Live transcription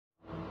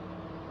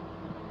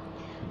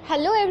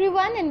Hello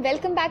everyone and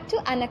welcome back to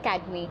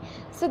Unacademy.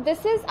 So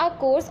this is our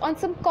course on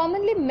some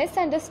commonly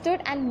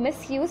misunderstood and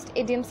misused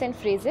idioms and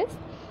phrases.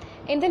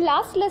 In the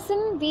last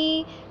lesson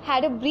we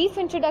had a brief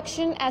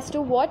introduction as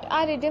to what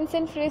are idioms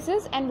and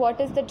phrases and what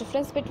is the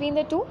difference between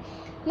the two.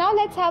 Now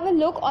let's have a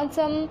look on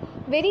some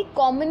very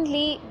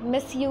commonly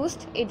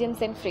misused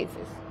idioms and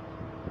phrases.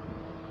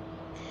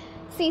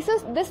 See, so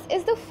this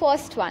is the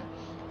first one.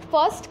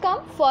 First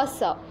come, first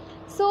serve.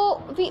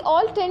 So we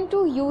all tend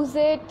to use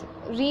it,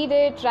 read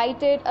it,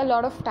 write it a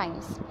lot of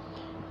times.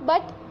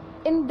 But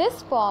in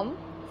this form,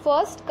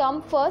 first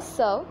come, first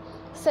serve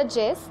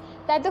suggests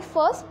that the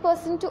first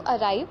person to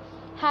arrive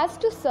has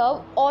to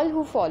serve all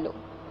who follow.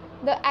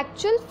 The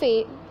actual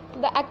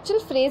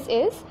phrase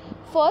is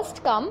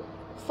first come,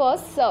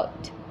 first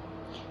served,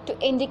 to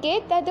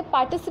indicate that the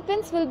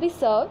participants will be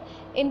served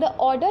in the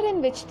order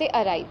in which they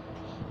arrive.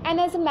 And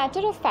as a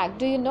matter of fact,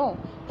 do you know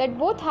that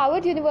both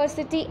Harvard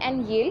University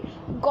and Yale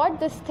got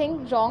this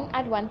thing wrong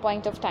at one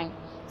point of time?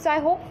 So I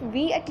hope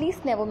we at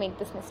least never make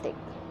this mistake.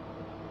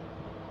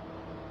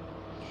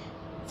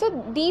 So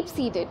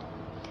deep-seated,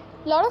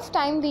 lot of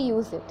time we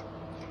use it,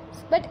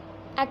 but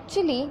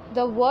actually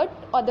the word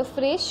or the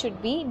phrase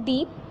should be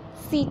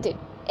deep-seated,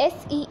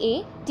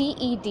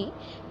 S-E-A-T-E-D,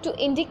 to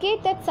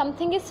indicate that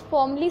something is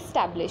firmly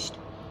established.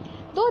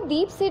 Though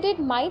deep-seated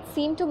might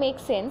seem to make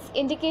sense,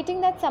 indicating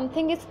that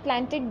something is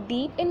planted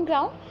deep in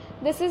ground,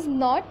 this is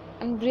not,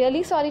 I'm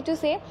really sorry to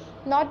say,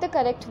 not the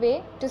correct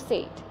way to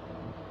say it.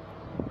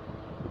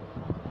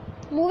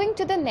 Moving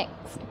to the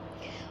next,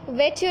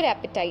 whet your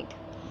appetite.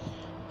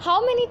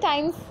 How many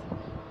times,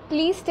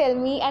 please tell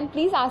me and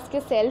please ask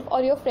yourself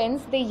or your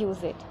friends, they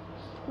use it?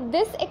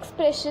 This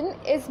expression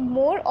is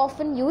more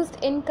often used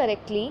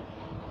incorrectly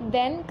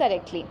than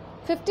correctly.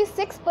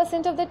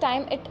 56% of the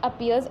time it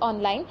appears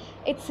online,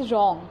 it's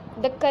wrong.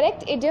 The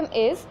correct idiom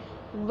is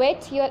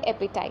whet your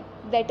appetite,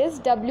 that is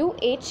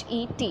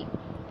W-H-E-T.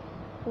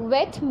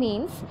 Whet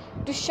means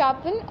to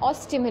sharpen or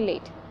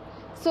stimulate.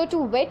 So to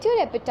whet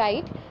your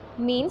appetite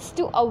means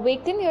to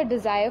awaken your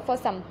desire for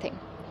something.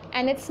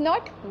 And it's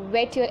not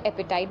whet your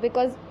appetite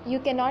because you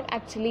cannot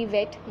actually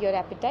whet your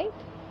appetite.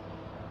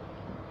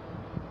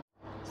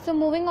 So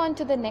moving on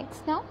to the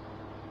next now.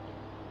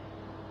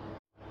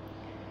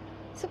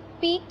 So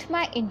piqued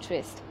my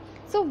interest.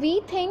 So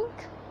we think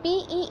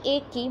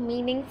P-E-A-K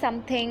meaning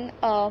something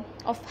of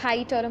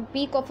height or a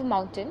peak of a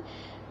mountain.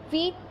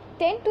 We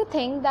tend to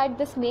think that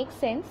this makes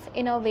sense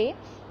in a way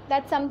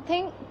that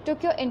something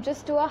took your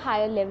interest to a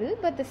higher level,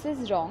 but this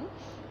is wrong.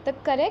 The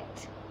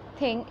correct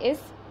thing is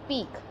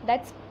pique.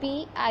 That's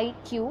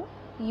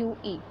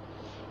P-I-Q-U-E.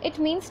 It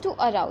means to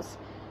arouse.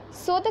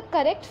 So the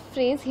correct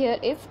phrase here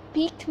is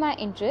piqued my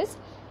interest,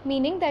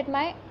 meaning that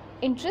my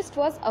interest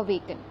was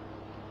awakened.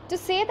 To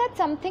say that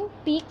something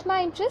piqued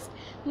my interest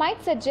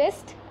might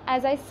suggest,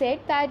 as I said,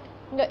 that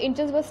the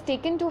interest was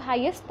taken to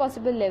highest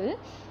possible level,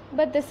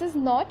 but this is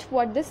not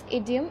what this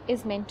idiom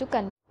is meant to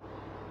convey.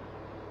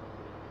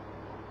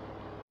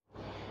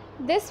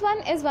 This one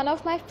is one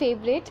of my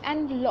favorite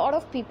and a lot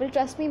of people,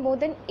 trust me, more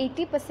than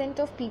 80%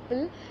 of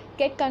people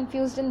get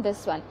confused in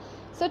this one.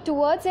 So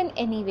towards and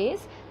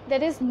anyways,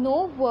 there is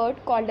no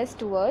word called as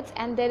towards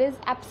and there is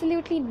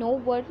absolutely no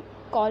word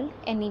called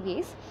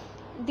anyways.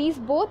 These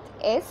both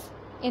S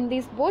in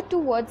these both two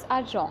words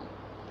are wrong.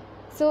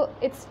 So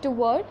it's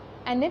toward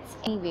and it's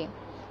anyway.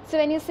 So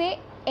when you say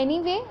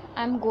anyway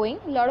I'm going,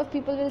 a lot of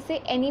people will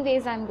say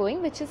anyways I'm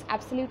going, which is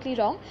absolutely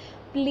wrong.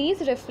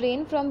 Please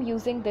refrain from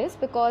using this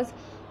because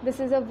this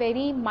is a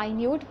very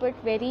minute but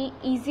very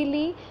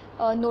easily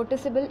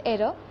noticeable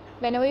error.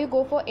 Whenever you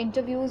go for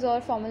interviews or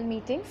formal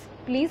meetings,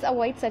 please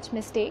avoid such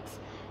mistakes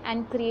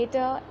and create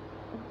a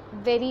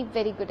very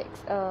good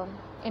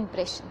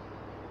impression.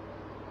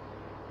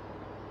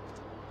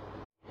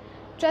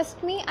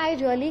 Trust me, I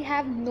really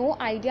have no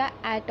idea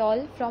at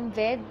all from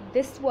where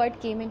this word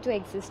came into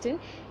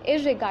existence.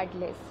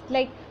 Irregardless,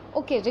 like,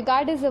 okay,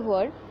 regard is a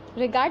word,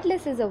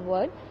 regardless is a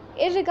word,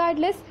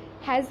 irregardless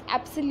has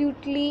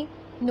absolutely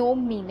no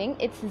meaning,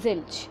 it's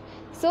zilch.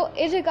 So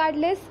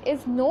irregardless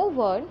is no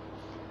word,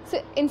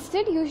 so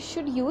instead you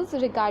should use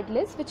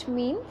regardless, which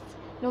means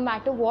no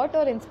matter what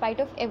or in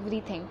spite of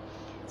everything.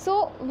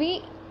 So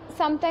we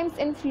sometimes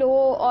in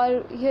flow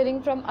or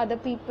hearing from other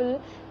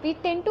people, we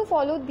tend to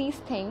follow these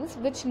things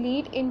which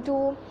lead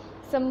into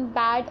some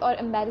bad or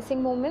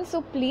embarrassing moments.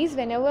 So please,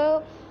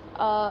 whenever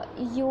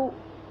you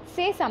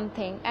say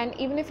something and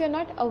even if you're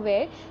not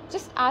aware,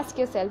 just ask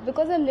yourself,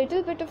 because a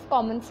little bit of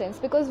common sense,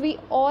 because we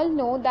all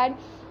know that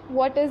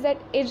what is that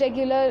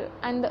irregular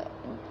and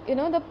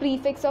the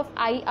prefix of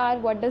IR,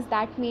 what does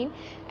that mean,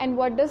 and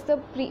what does the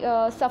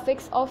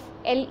suffix of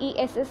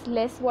LESS,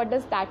 less, what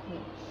does that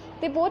mean?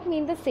 They both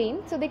mean the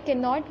same, so they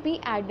cannot be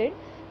added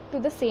to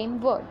the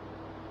same word.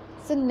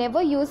 So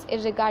never use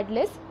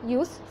irregardless,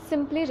 use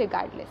simply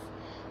regardless.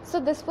 So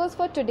this was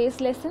for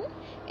today's lesson.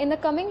 In the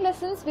coming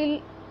lessons,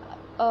 we'll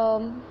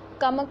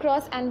come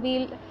across and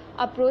we'll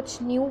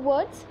approach new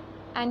words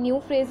and new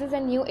phrases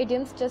and new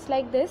idioms just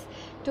like this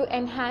to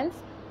enhance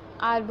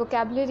our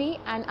vocabulary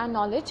and our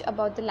knowledge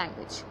about the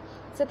language.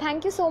 So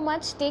thank you so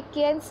much. Take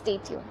care and stay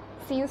tuned.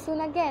 See you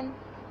soon again.